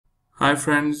Hi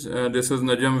friends, this is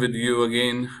Najam with you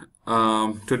again.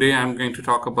 Today I'm going to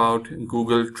talk about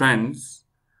Google Trends.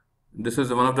 This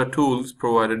is one of the tools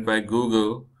provided by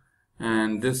Google,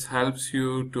 and this helps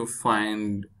you to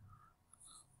find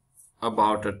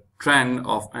about a trend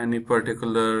of any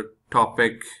particular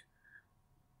topic,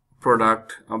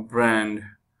 product, or brand.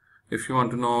 If you want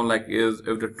to know if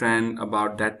the trend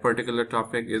about that particular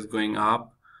topic is going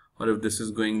up or if this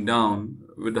is going down,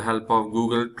 with the help of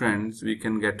Google Trends we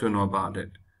can get to know about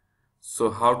it.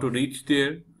 So how to reach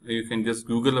there? You can just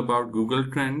Google about Google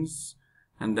Trends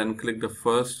and then click the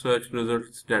first search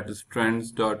results, that is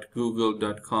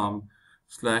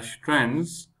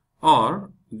trends.google.com/trends,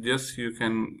 or just you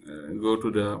can go to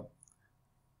the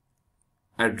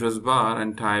address bar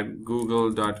and type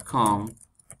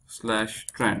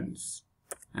google.com/trends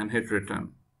and hit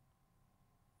return.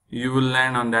 You will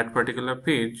land on that particular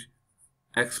page.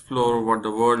 Explore what the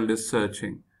world is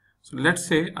searching. So let's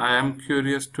say I am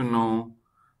curious to know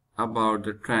about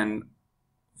the trend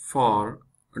for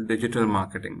digital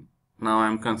marketing. Now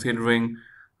I'm considering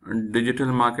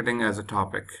digital marketing as a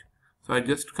topic. So I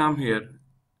just come here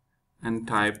and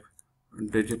type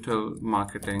digital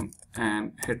marketing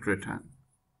and hit return.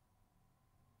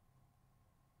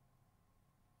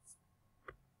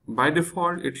 By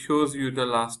default, it shows you the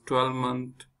last 12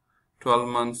 months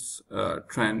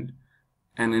trend,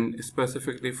 and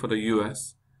specifically for the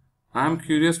US. I'm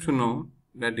curious to know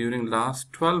that during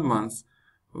last 12 months,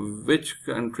 which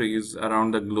countries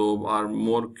around the globe are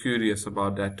more curious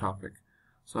about that topic.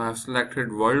 So I have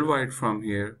selected worldwide from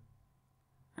here,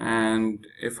 and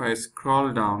if I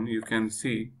scroll down, you can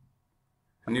see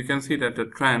that the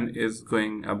trend is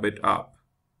going a bit up,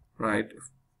 right,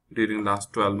 during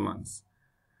last 12 months.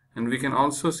 And we can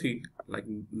also see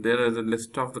there is a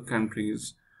list of the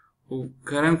countries who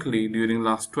currently during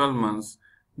last 12 months,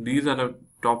 these are the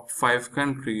top 5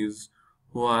 countries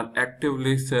who are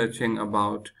actively searching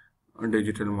about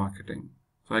digital marketing.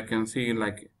 So I can see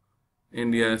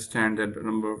India stands at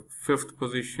number 5th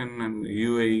position and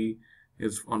UAE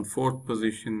is on 4th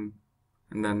position,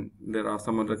 and then there are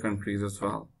some other countries as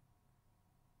well.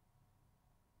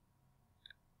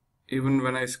 Even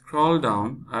when I scroll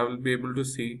down, I will be able to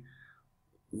see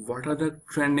what are the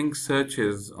trending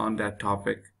searches on that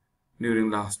topic during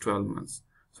last 12 months.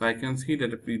 So I can see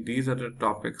that these are the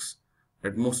topics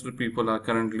that most of the people are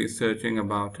currently searching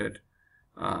about it,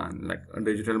 like a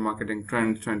digital marketing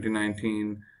trend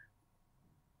 2019.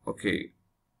 Okay,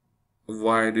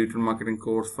 why digital marketing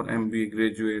course for MBA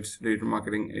graduates, digital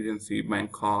marketing agency,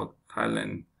 Bangkok,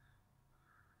 Thailand.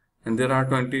 And there are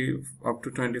up to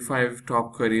 25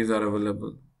 top queries are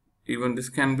available. Even this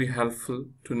can be helpful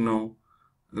to know,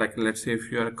 let's say if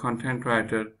you are a content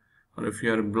writer or if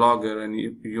you are a blogger and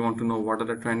you want to know what are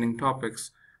the trending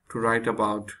topics to write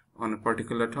about on a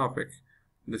particular topic,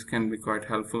 this can be quite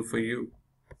helpful for you.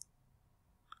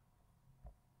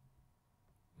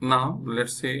 Now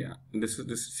let's say this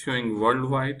is showing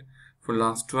worldwide for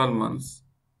last 12 months,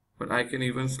 but I can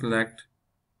even select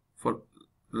for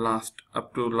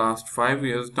up to last 5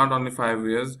 years, not only 5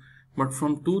 years, but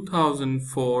from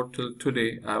 2004 till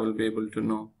today. I will be able to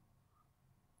know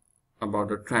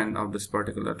about a trend of this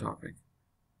particular topic.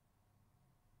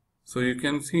 So you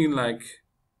can see till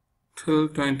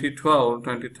 2012,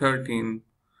 2013,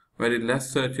 very less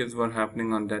searches were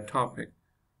happening on that topic,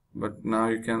 but now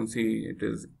you can see it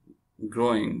is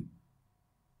growing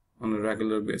on a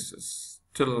regular basis.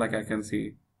 Still, I can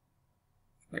see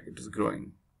it is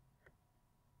growing.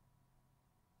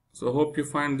 So hope you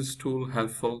find this tool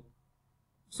helpful.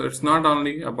 So it's not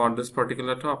only about this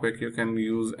particular topic, you can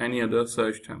use any other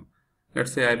search term.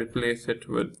 Let's say I replace it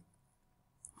with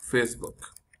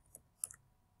Facebook.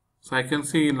 So I can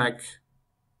see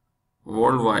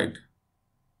worldwide,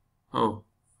 oh,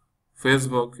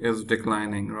 Facebook is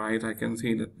declining, right? I can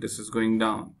see that this is going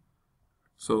down.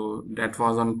 So that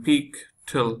was on peak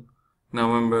till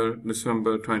November,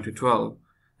 December 2012.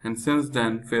 And since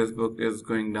then, Facebook is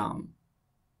going down,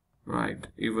 right?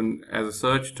 Even as a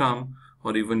search term,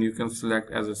 or even you can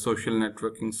select as a social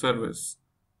networking service.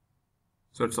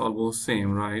 So it's almost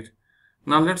same, right?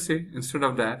 Now let's say instead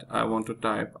of that, I want to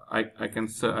type, I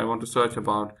want to search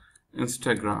about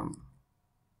Instagram.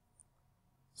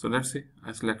 So let's say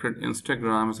I selected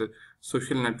Instagram as a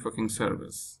social networking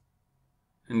service.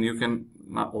 And you can,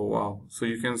 oh wow, so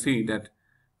you can see that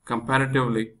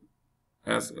comparatively,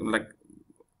 as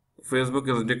Facebook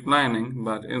is declining,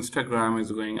 but Instagram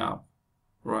is going up,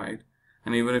 right?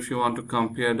 And even if you want to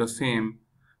compare the same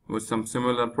with some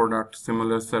similar product,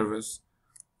 similar service,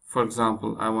 for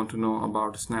example, I want to know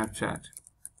about Snapchat.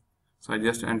 So I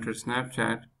just entered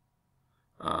Snapchat.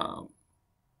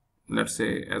 let's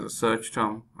say as a search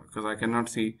term, because I cannot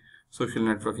see social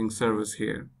networking service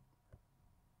here.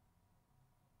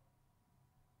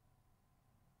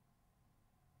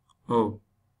 Oh,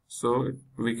 so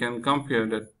we can compare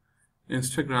that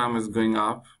Instagram is going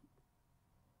up,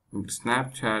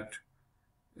 Snapchat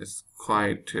is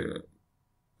quite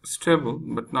stable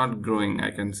but not growing,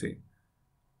 I can say.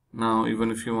 Now,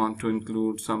 even if you want to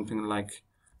include something like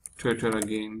Twitter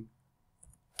again,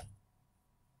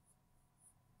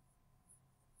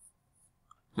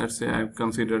 let's say I've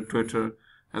considered Twitter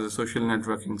as a social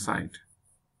networking site,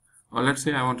 or let's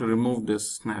say I want to remove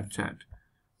this Snapchat,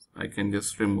 I can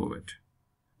just remove it.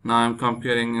 Now I'm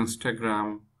comparing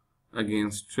Instagram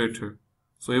against Twitter.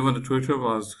 So even the Twitter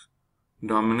was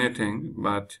dominating,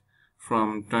 but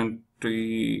from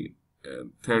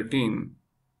 2013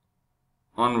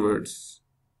 onwards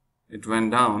it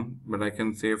went down, but I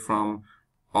can say from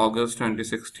August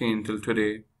 2016 till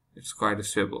today it's quite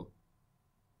stable.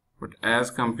 But as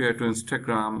compared to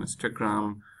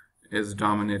Instagram is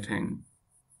dominating.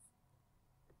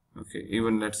 Okay,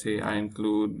 even let's say I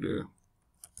include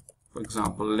for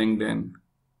example LinkedIn.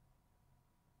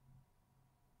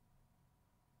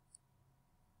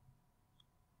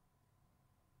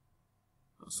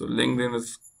 So LinkedIn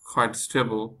is quite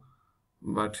stable,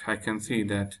 but I can see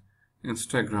that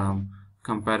Instagram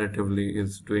comparatively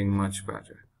is doing much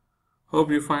better.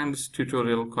 Hope you find this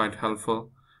tutorial quite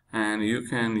helpful and you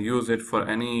can use it for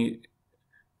any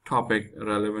topic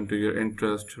relevant to your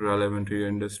interest, relevant to your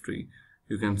industry.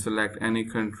 You can select any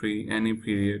country, any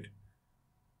period.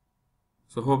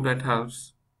 So hope that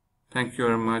helps. Thank you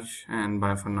very much and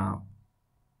bye for now.